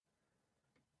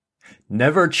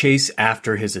Never chase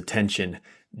after his attention.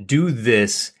 Do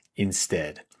this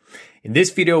instead. In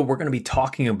this video, we're going to be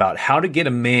talking about how to get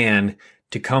a man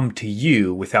to come to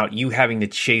you without you having to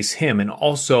chase him, and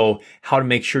also how to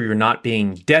make sure you're not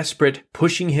being desperate,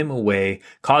 pushing him away,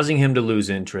 causing him to lose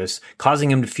interest,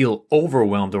 causing him to feel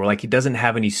overwhelmed or like he doesn't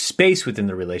have any space within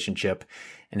the relationship,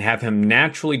 and have him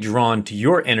naturally drawn to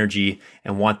your energy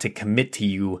and want to commit to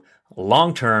you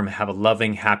long-term, have a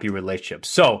loving, happy relationship.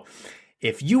 So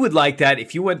if you would like that,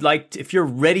 if you're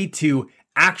ready to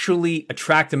actually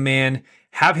attract a man,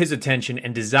 have his attention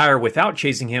and desire without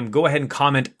chasing him, go ahead and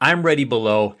comment, "I'm ready"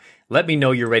 below. Let me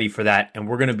know you're ready for that, and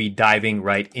we're going to be diving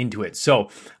right into it. So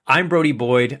I'm Brody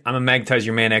Boyd. I'm a Magnetize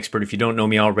Your Man expert if you don't know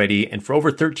me already. And for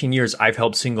over 13 years, I've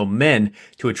helped single men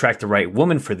to attract the right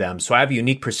woman for them. So I have a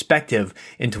unique perspective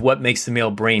into what makes the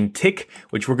male brain tick,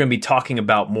 which we're going to be talking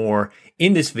about more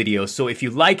in this video. So if you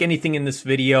like anything in this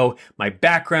video, my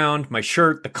background, my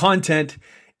shirt, the content,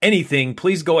 anything,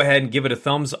 please go ahead and give it a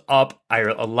thumbs up, a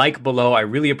like below. I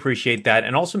really appreciate that.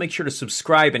 And also make sure to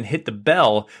subscribe and hit the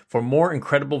bell for more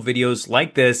incredible videos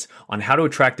like this on how to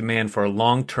attract a man for a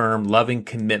long-term loving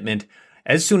commitment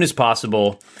as soon as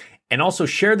possible. And also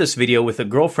share this video with a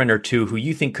girlfriend or two who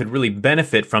you think could really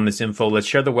benefit from this info. Let's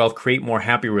share the wealth, create more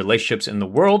happy relationships in the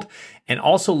world. And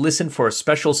also listen for a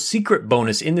special secret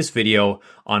bonus in this video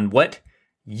on what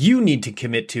you need to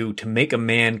commit to make a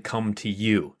man come to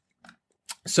you.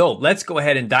 So let's go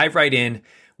ahead and dive right in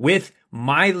with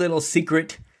my little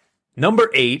secret number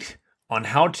 8 on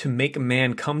how to make a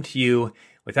man come to you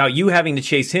without you having to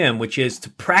chase him, which is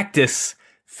to practice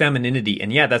femininity.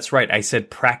 And yeah, that's right. I said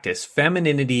practice.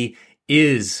 Femininity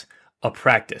is a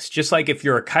practice. Just like if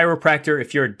you're a chiropractor,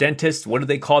 if you're a dentist, what do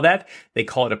they call that? They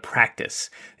call it a practice.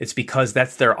 It's because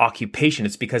that's their occupation.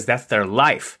 It's because that's their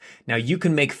life. Now you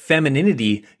can make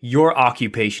femininity your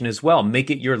occupation as well.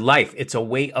 Make it your life. It's a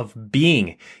way of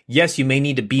being. Yes, you may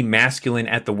need to be masculine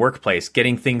at the workplace,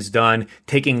 getting things done,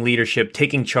 taking leadership,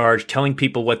 taking charge, telling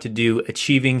people what to do,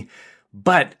 achieving.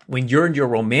 But when you're in your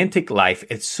romantic life,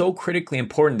 it's so critically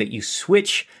important that you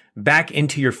switch back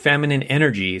into your feminine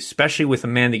energy, especially with a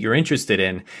man that you're interested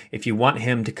in, if you want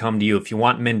him to come to you, if you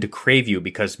want men to crave you,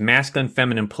 because masculine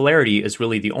feminine polarity is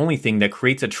really the only thing that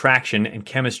creates attraction and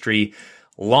chemistry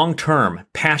long-term,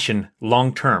 passion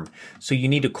long-term. So you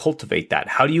need to cultivate that.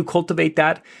 How do you cultivate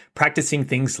that? Practicing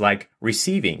things like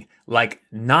receiving, like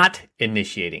not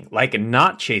initiating, like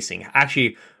not chasing.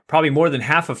 Actually, probably more than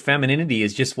half of femininity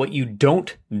is just what you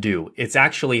don't do. It's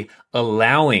actually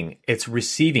allowing, it's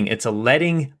receiving, it's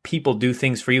letting people do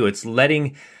things for you. It's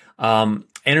letting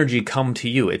energy come to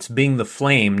you. It's being the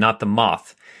flame, not the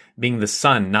moth, being the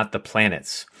sun, not the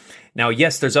planets. Now,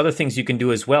 yes, there's other things you can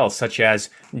do as well, such as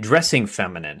dressing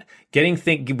feminine,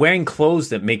 wearing clothes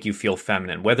that make you feel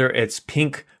feminine, whether it's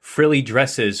pink frilly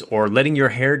dresses or letting your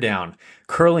hair down,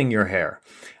 curling your hair.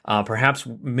 Perhaps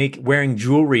wearing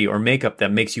jewelry or makeup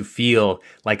that makes you feel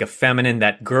like a feminine,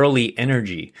 that girly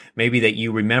energy. Maybe that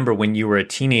you remember when you were a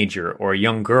teenager or a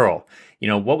young girl. You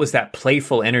know, what was that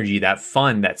playful energy, that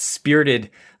fun, that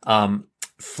spirited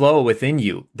flow within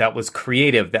you that was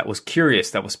creative, that was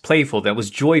curious, that was playful, that was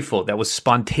joyful, that was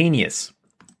spontaneous,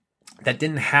 that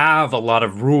didn't have a lot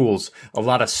of rules, a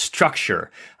lot of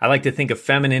structure. I like to think of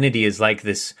femininity as like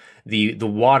this, the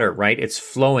water, right? It's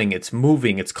flowing, it's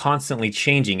moving, it's constantly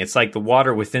changing. It's like the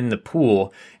water within the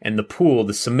pool, and the pool,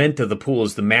 the cement of the pool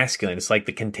is the masculine. It's like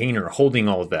the container holding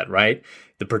all of that, right?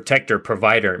 The protector,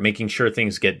 provider, making sure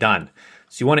things get done.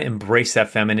 So you want to embrace that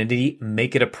femininity,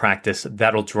 make it a practice.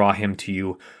 That'll draw him to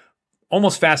you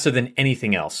almost faster than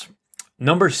anything else.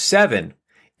 Number 7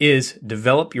 is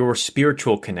develop your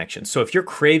spiritual connection. So if you're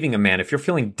craving a man, if you're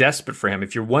feeling desperate for him,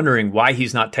 if you're wondering why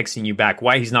he's not texting you back,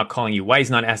 why he's not calling you, why he's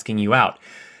not asking you out,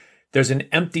 there's an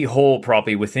empty hole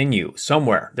probably within you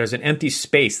somewhere. There's an empty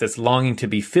space that's longing to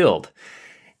be filled.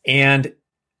 And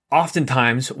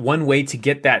oftentimes, one way to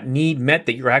get that need met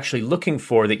that you're actually looking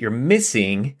for, that you're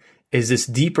missing, is this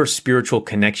deeper spiritual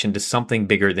connection to something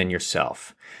bigger than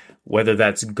yourself. Whether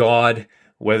that's God,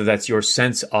 whether that's your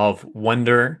sense of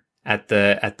wonder at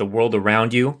the world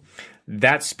around you,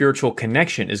 that spiritual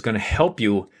connection is going to help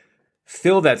you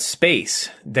fill that space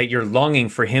that you're longing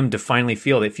for him to finally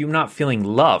feel. If you're not feeling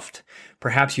loved,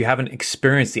 perhaps you haven't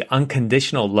experienced the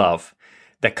unconditional love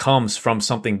that comes from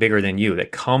something bigger than you,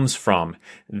 that comes from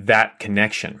that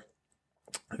connection.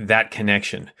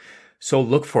 So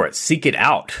look for it, seek it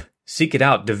out,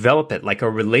 develop it like a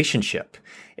relationship.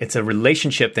 It's a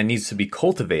relationship that needs to be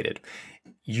cultivated.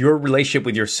 Your relationship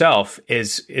with yourself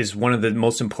is one of the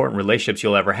most important relationships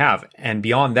you'll ever have. And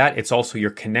beyond that, it's also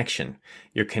your connection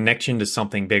to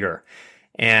something bigger.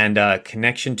 and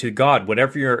connection to God.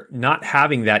 Whatever you're not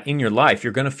having that in your life,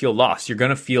 you're going to feel lost. You're going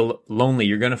to feel lonely.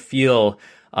 You're going to feel,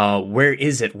 where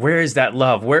is it? Where is that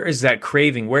love? Where is that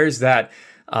craving? Where is that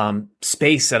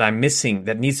space that I'm missing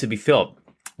that needs to be filled?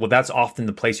 Well, that's often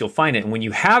the place you'll find it. And when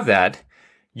you have that,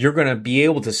 you're going to be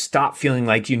able to stop feeling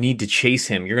like you need to chase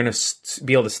him. You're going to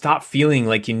be able to stop feeling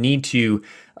like you need to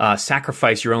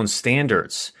sacrifice your own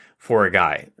standards for a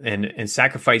guy and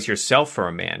sacrifice yourself for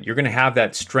a man. You're going to have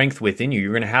that strength within you.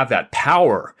 You're going to have that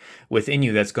power within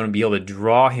you that's going to be able to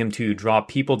draw him to you, draw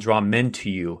people, draw men to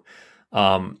you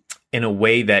in a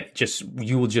way that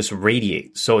you will just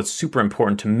radiate. So it's super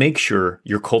important to make sure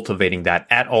you're cultivating that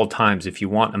at all times if you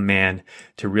want a man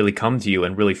to really come to you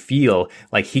and really feel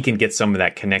like he can get some of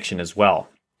that connection as well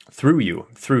through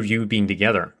you being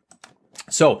together.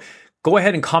 So go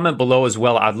ahead and comment below as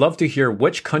well. I'd love to hear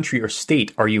which country or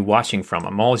state are you watching from.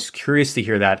 I'm always curious to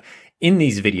hear that in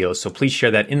these videos. So please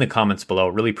share that in the comments below.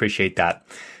 Really appreciate that,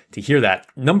 to hear that.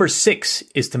 Number 6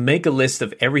 is to make a list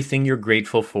of everything you're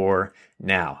grateful for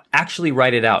now. Actually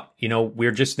write it out. You know,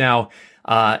 we're just now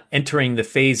entering the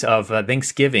phase of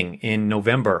Thanksgiving in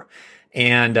November.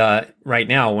 And right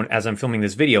now, as I'm filming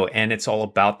this video, and it's all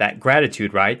about that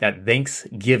gratitude, right? That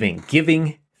Thanksgiving,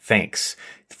 giving thanks.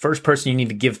 The first person you need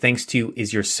to give thanks to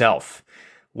is yourself.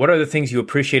 What are the things you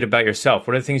appreciate about yourself?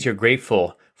 What are the things you're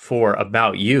grateful for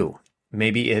about you?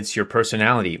 Maybe it's your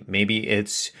personality. Maybe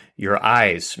it's your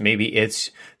eyes. Maybe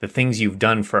it's the things you've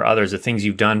done for others, the things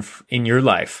you've done in your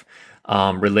life,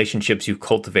 relationships you've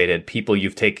cultivated, people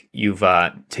you've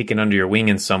taken under your wing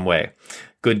in some way,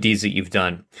 good deeds that you've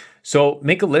done. So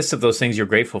make a list of those things you're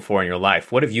grateful for in your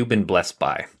life. What have you been blessed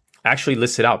by? Actually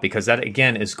list it out, because that,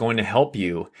 again, is going to help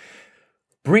you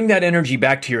bring that energy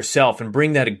back to yourself and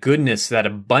bring that goodness, that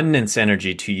abundance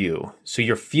energy to you. So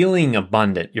you're feeling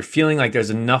abundant. You're feeling like there's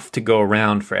enough to go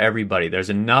around for everybody. There's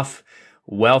enough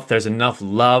wealth. There's enough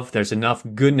love. There's enough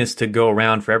goodness to go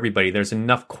around for everybody. There's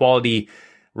enough quality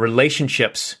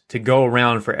relationships to go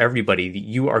around for everybody.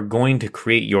 You are going to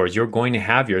create yours. You're going to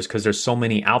have yours, because there's so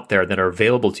many out there that are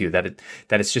available to you that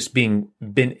it's just being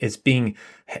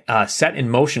set in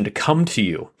motion to come to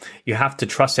you. You have to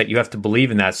trust that. You have to believe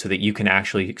in that so that you can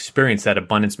actually experience that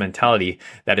abundance mentality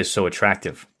that is so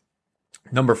attractive.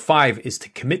 Number 5 is to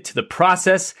commit to the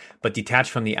process, but detach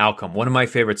from the outcome. One of my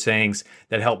favorite sayings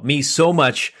that helped me so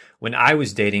much when I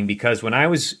was dating, because when I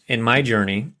was in my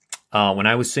journey, when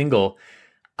I was single,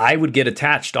 I would get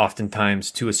attached oftentimes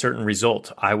to a certain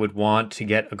result. I would want to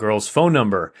get a girl's phone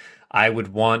number. I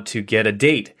would want to get a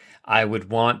date. I would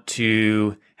want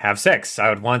to have sex. I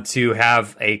would want to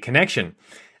have a connection.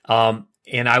 And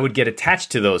I would get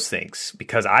attached to those things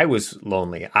because I was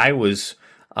lonely. I was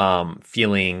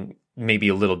feeling maybe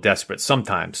a little desperate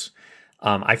sometimes.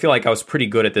 I feel like I was pretty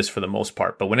good at this for the most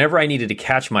part. But whenever I needed to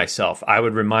catch myself, I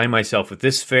would remind myself with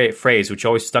this phrase, which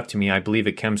always stuck to me. I believe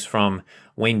it comes from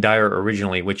Wayne Dyer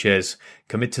originally, which is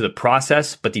commit to the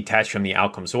process, but detach from the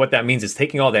outcome. So what that means is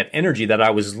taking all that energy that I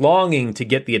was longing to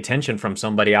get the attention from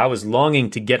somebody, I was longing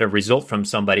to get a result from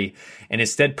somebody, and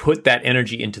instead put that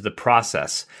energy into the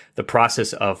process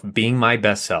of being my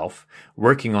best self,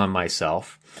 working on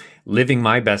myself, living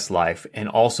my best life, and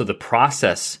also the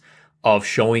process of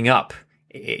showing up.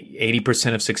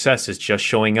 80% of success is just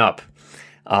showing up.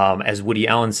 As Woody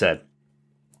Allen said,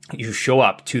 you show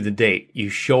up to the date, you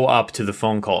show up to the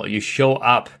phone call, you show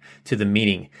up to the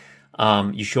meeting,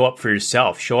 you show up for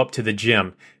yourself, show up to the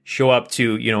gym, show up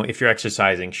to, if you're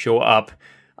exercising, show up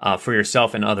for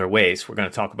yourself in other ways. We're going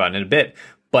to talk about it in a bit,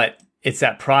 but it's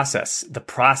that process, the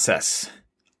process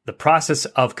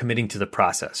of committing to the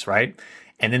process, right?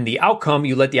 And then the outcome,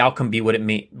 you let the outcome be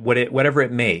whatever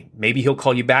it may. Maybe he'll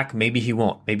call you back. Maybe he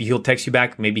won't. Maybe he'll text you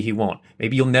back. Maybe he won't.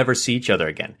 Maybe you'll never see each other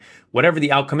again. Whatever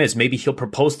the outcome is, maybe he'll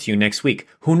propose to you next week.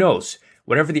 Who knows?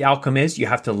 Whatever the outcome is, you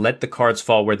have to let the cards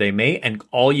fall where they may. And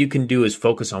all you can do is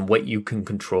focus on what you can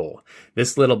control.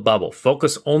 This little bubble.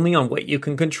 Focus only on what you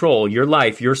can control. Your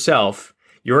life, yourself,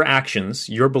 your actions,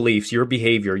 your beliefs, your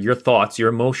behavior, your thoughts, your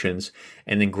emotions,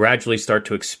 and then gradually start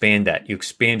to expand that. You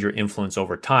expand your influence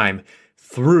over time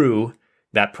through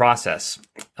that process.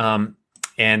 And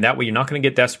that way you're not going to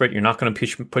get desperate. You're not going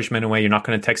to push men away. You're not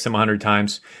going to text him 100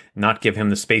 times, not give him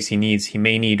the space he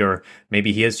may need, or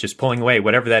maybe he is just pulling away,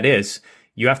 whatever that is.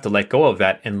 You have to let go of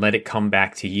that and let it come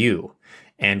back to you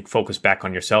and focus back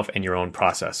on yourself and your own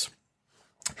process.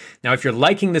 Now, if you're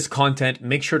liking this content,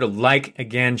 make sure to like,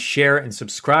 again, share, and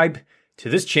subscribe to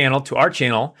this channel, to our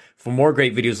channel, for more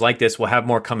great videos like this. We'll have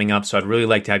more coming up, so I'd really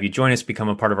like to have you join us, become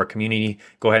a part of our community.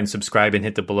 Go ahead and subscribe and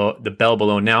hit the bell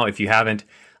below now if you haven't.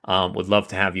 Would love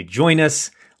to have you join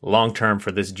us long-term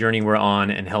for this journey we're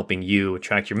on and helping you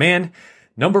attract your man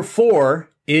Number 4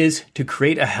 is to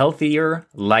create a healthier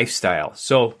lifestyle.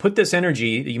 So put this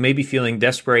energy that you may be feeling,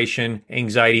 desperation,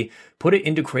 anxiety, put it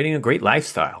into creating a great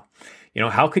lifestyle.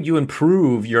 How could you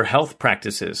improve your health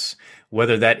practices?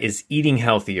 Whether that is eating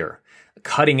healthier,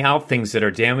 cutting out things that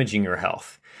are damaging your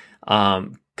health,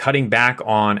 cutting back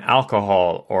on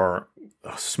alcohol or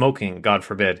smoking, God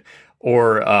forbid,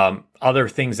 or other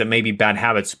things that may be bad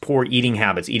habits, poor eating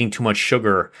habits, eating too much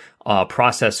sugar,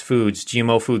 processed foods,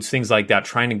 GMO foods, things like that,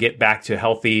 trying to get back to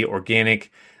healthy,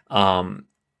 organic, and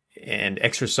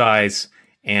exercise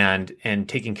and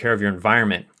taking care of your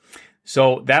environment.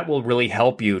 So that will really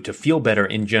help you to feel better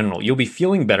in general. You'll be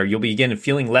feeling better. You'll begin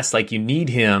feeling less like you need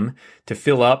him to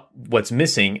fill up what's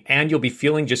missing. And you'll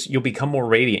become more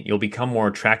radiant. You'll become more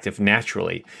attractive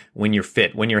naturally when you're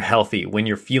fit, when you're healthy, when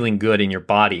you're feeling good in your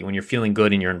body, when you're feeling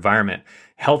good in your environment.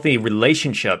 Healthy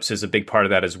relationships is a big part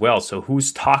of that as well. So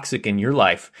who's toxic in your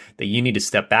life that you need to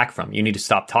step back from? You need to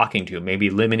stop talking to, maybe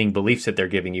limiting beliefs that they're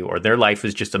giving you, or their life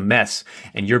is just a mess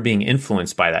and you're being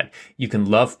influenced by that. You can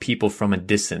love people from a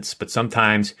distance, but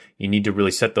sometimes you need to really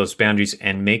set those boundaries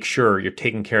and make sure you're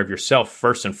taking care of yourself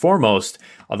first and foremost.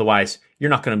 Otherwise,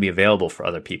 you're not going to be available for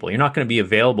other people. You're not going to be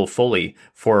available fully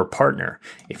for a partner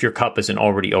if your cup isn't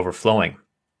already overflowing.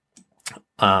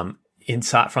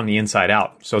 From the inside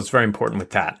out. So it's very important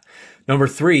with that. Number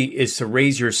 3 is to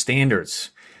raise your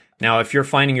standards. Now, if you're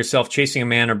finding yourself chasing a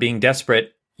man or being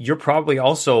desperate, you're probably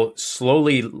also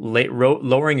slowly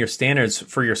lowering your standards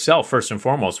for yourself first and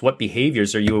foremost. What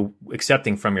behaviors are you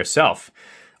accepting from yourself?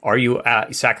 Are you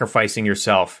sacrificing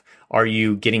yourself? Are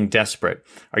you getting desperate?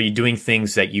 Are you doing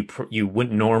things that you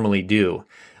wouldn't normally do?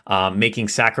 Making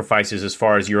sacrifices as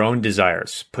far as your own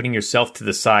desires, putting yourself to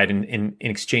the side in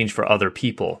exchange for other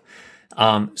people.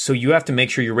 So you have to make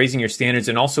sure you're raising your standards,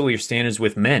 and also your standards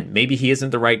with men. Maybe he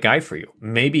isn't the right guy for you.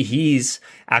 Maybe he's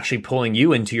actually pulling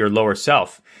you into your lower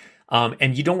self.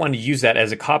 And you don't want to use that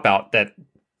as a cop-out that,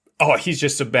 he's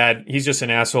just an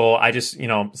asshole.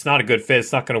 It's not a good fit.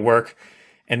 It's not going to work.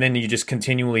 And then you just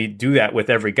continually do that with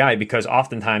every guy, because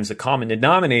oftentimes the common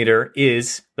denominator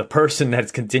is the person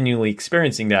that's continually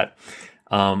experiencing that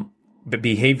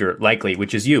behavior, likely,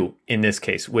 which is you in this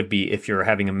case, would be if you're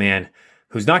having a man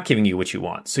who's not giving you what you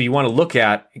want. So you want to look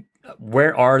at,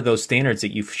 where are those standards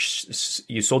that you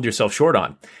sold yourself short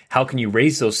on? How can you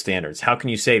raise those standards? How can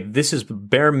you say, this is the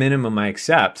bare minimum I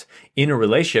accept in a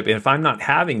relationship? And if I'm not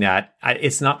having that,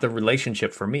 it's not the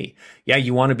relationship for me. Yeah,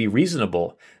 you want to be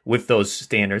reasonable with those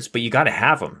standards, but you got to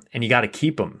have them and you got to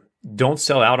keep them. Don't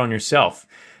sell out on yourself,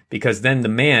 because then the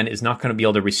man is not going to be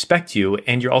able to respect you,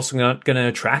 and you're also not going to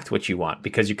attract what you want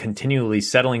because you're continually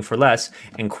settling for less.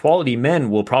 And quality men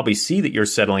will probably see that you're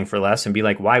settling for less and be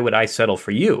like, why would I settle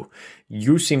for you?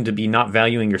 You seem to be not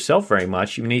valuing yourself very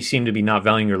much. You may seem to be not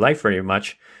valuing your life very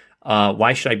much.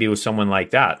 Why should I be with someone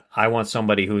like that? I want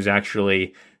somebody who's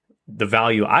actually the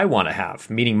value I want to have,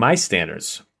 meeting my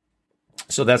standards.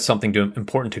 So that's something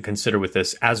important to consider with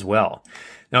this as well.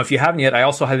 Now, if you haven't yet, I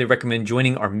also highly recommend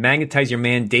joining our Magnetize Your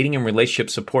Man Dating and Relationship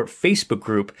Support Facebook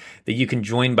group that you can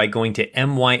join by going to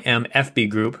MYMFB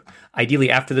Group. Ideally,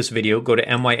 after this video, go to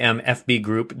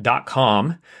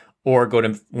mymfbgroup.com,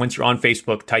 or once you're on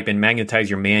Facebook, type in Magnetize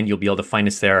Your Man. You'll be able to find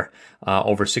us there.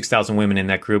 Over 6,000 women in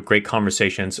that group. Great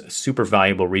conversations, super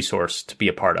valuable resource to be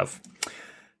a part of.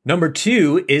 Number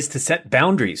 2 is to set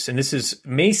boundaries. And this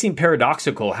may seem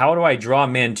paradoxical. How do I draw a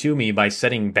man to me by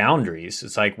setting boundaries?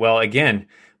 It's like, well, again,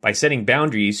 by setting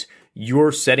boundaries,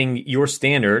 you're setting your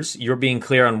standards, you're being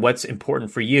clear on what's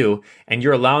important for you, and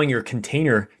you're allowing your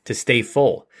container to stay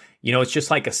full. It's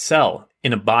just like a cell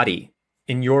in a body,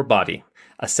 in your body.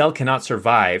 A cell cannot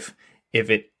survive if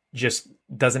it just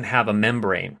doesn't have a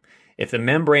membrane. If the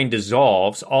membrane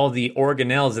dissolves, all the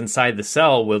organelles inside the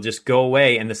cell will just go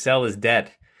away and the cell is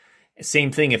dead.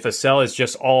 Same thing, if a cell is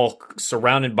just all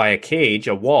surrounded by a cage,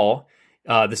 a wall,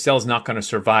 the cell's not going to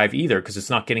survive either because it's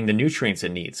not getting the nutrients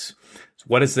it needs. So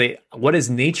what does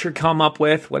nature come up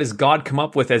with? What does God come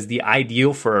up with as the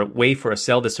ideal way for a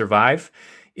cell to survive?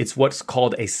 It's what's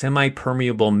called a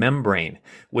semi-permeable membrane,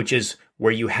 which is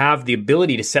where you have the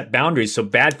ability to set boundaries so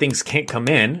bad things can't come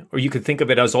in. Or you could think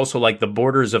of it as also like the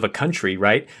borders of a country,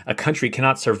 right? A country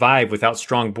cannot survive without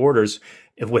strong borders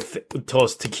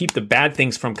to keep the bad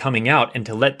things from coming out and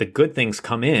to let the good things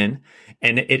come in.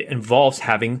 And it involves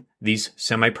having these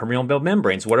semi-permeable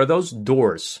membranes. What are those?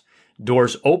 Doors.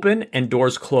 Doors open and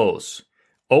doors close.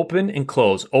 Open and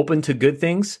close. Open to good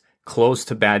things, close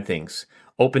to bad things.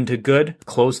 Open to good,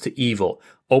 close to evil.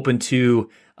 open to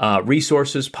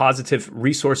resources, positive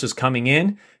resources coming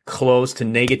in, closed to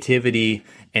negativity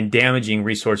and damaging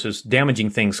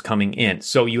things coming in.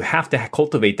 So you have to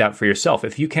cultivate that for yourself.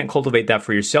 If you can't cultivate that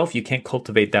for yourself, you can't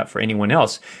cultivate that for anyone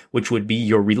else, which would be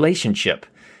your relationship.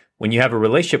 When you have a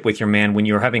relationship with your man, when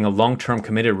you're having a long-term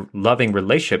committed, loving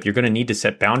relationship, you're going to need to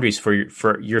set boundaries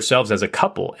for yourselves as a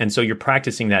couple. And so you're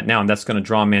practicing that now, and that's going to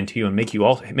draw a man to you and make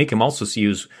him also see you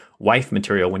as wife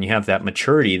material when you have that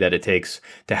maturity that it takes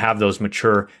to have those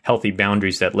mature, healthy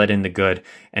boundaries that let in the good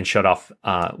and shut off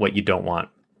what you don't want.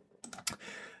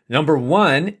 Number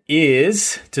 1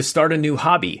 is to start a new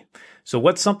hobby. So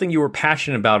what's something you were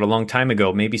passionate about a long time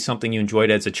ago? Maybe something you enjoyed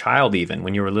as a child, even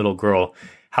when you were a little girl.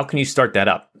 How can you start that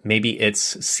up? Maybe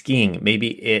it's skiing. Maybe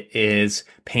it is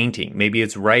painting. Maybe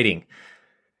it's writing.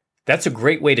 That's a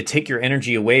great way to take your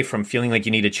energy away from feeling like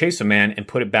you need to chase a man and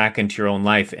put it back into your own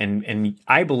life. And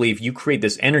I believe you create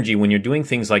this energy when you're doing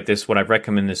things like this, what I've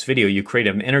recommended in this video, you create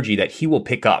an energy that he will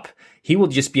pick up. He will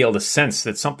just be able to sense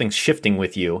that something's shifting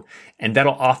with you. And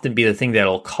that'll often be the thing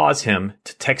that'll cause him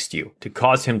to text you, to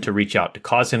cause him to reach out, to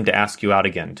cause him to ask you out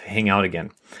again, to hang out again.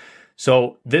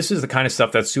 So this is the kind of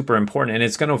stuff that's super important, and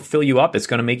it's going to fill you up. It's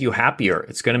going to make you happier.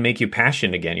 It's going to make you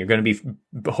passionate again. You're going to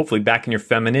be hopefully back in your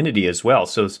femininity as well.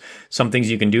 So some things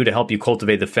you can do to help you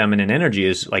cultivate the feminine energy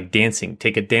is like dancing.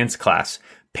 Take a dance class,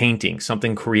 painting,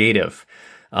 something creative.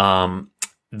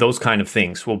 Those kind of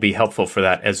things will be helpful for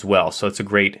that as well. So it's a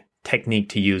great technique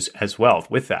to use as well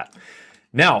with that.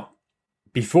 Now,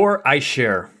 before I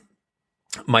share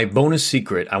my bonus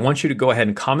secret, I want you to go ahead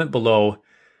and comment below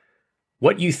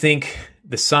what you think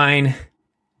is the sign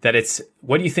that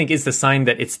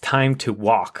it's time to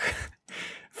walk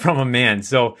from a man.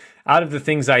 So out of the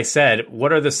things I said,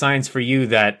 what are the signs for you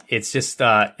that it's just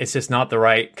not the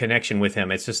right connection with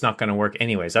him? It's just not going to work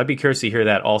anyways. I'd be curious to hear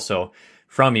that also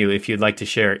from you if you'd like to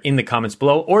share in the comments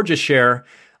below, or just share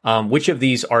which of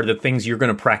these are the things you're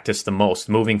going to practice the most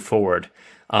moving forward.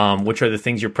 Which are the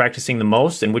things you're practicing the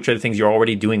most, and which are the things you're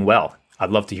already doing well. I'd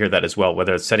love to hear that as well,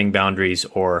 whether it's setting boundaries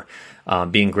or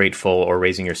being grateful or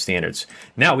raising your standards.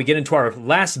 Now we get into our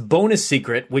last bonus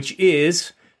secret, which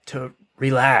is to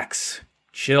relax,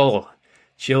 chill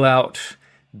out.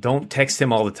 Don't text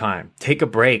him all the time. Take a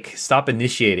break. Stop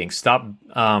initiating. Stop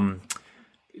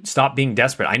being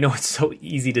desperate. I know it's so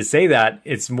easy to say that.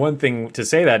 It's one thing to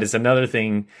say that. It's another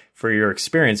thing for your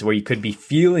experience where you could be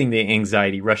feeling the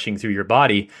anxiety rushing through your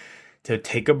body. To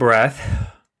take a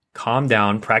breath, calm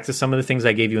down, practice some of the things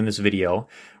I gave you in this video,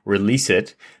 release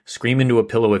it, scream into a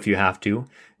pillow if you have to,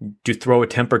 throw a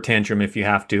temper tantrum if you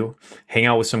have to, hang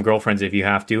out with some girlfriends if you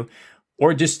have to,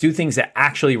 or just do things that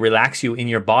actually relax you in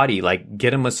your body, like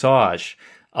get a massage,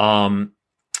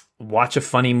 watch a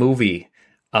funny movie,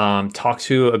 talk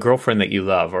to a girlfriend that you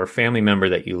love or a family member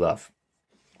that you love,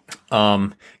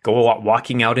 go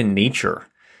walking out in nature.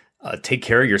 Take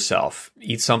care of yourself.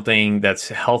 Eat something that's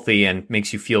healthy and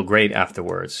makes you feel great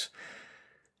afterwards.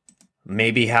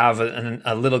 Maybe have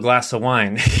a little glass of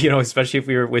wine, especially if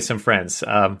you're with some friends.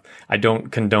 I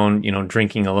don't condone,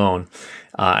 drinking alone.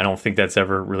 I don't think that's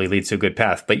ever really leads to a good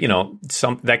path. But,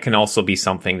 that can also be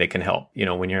something that can help,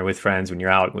 when you're with friends, when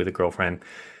you're out with a girlfriend.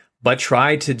 But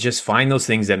try to just find those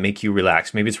things that make you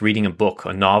relax. Maybe it's reading a book,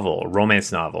 a novel, a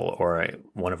romance novel, or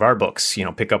one of our books.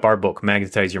 Pick up our book,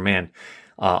 Magnetize Your Man.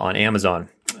 On Amazon,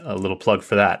 a little plug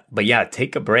for that. But yeah,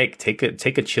 take a break, take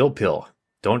a chill pill.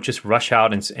 Don't just rush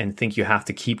out and think you have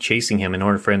to keep chasing him in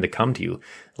order for him to come to you.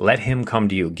 Let him come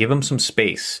to you. Give him some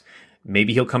space.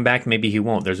 Maybe he'll come back, maybe he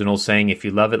won't. There's an old saying, if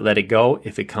you love it, let it go.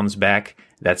 If it comes back,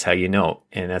 that's how you know.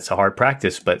 And that's a hard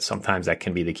practice, but sometimes that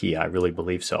can be the key. I really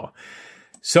believe so.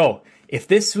 So if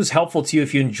this was helpful to you,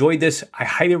 if you enjoyed this, I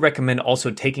highly recommend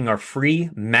also taking our free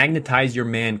Magnetize Your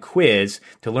Man quiz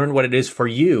to learn what it is for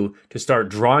you to start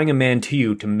drawing a man to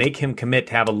you, to make him commit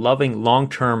to have a loving,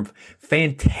 long-term,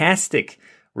 fantastic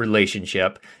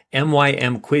relationship.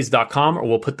 mymquiz.com, or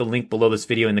we'll put the link below this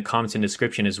video in the comments and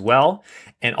description as well.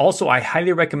 And also, I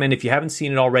highly recommend, if you haven't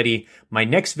seen it already, my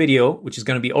next video, which is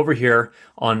going to be over here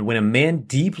on when a man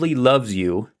deeply loves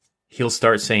you, he'll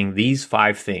start saying these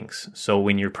 5 things. So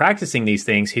when you're practicing these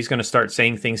things, he's going to start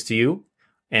saying things to you.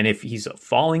 And if he's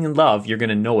falling in love, you're going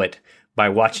to know it by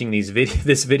watching this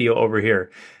video over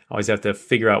here. I always have to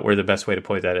figure out where the best way to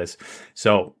point that is.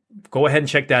 So go ahead and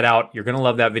check that out. You're going to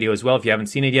love that video as well if you haven't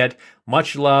seen it yet.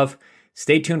 Much love.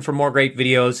 Stay tuned for more great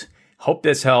videos. Hope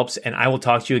this helps. And I will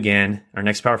talk to you again in our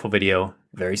next powerful video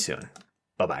very soon.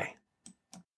 Bye-bye.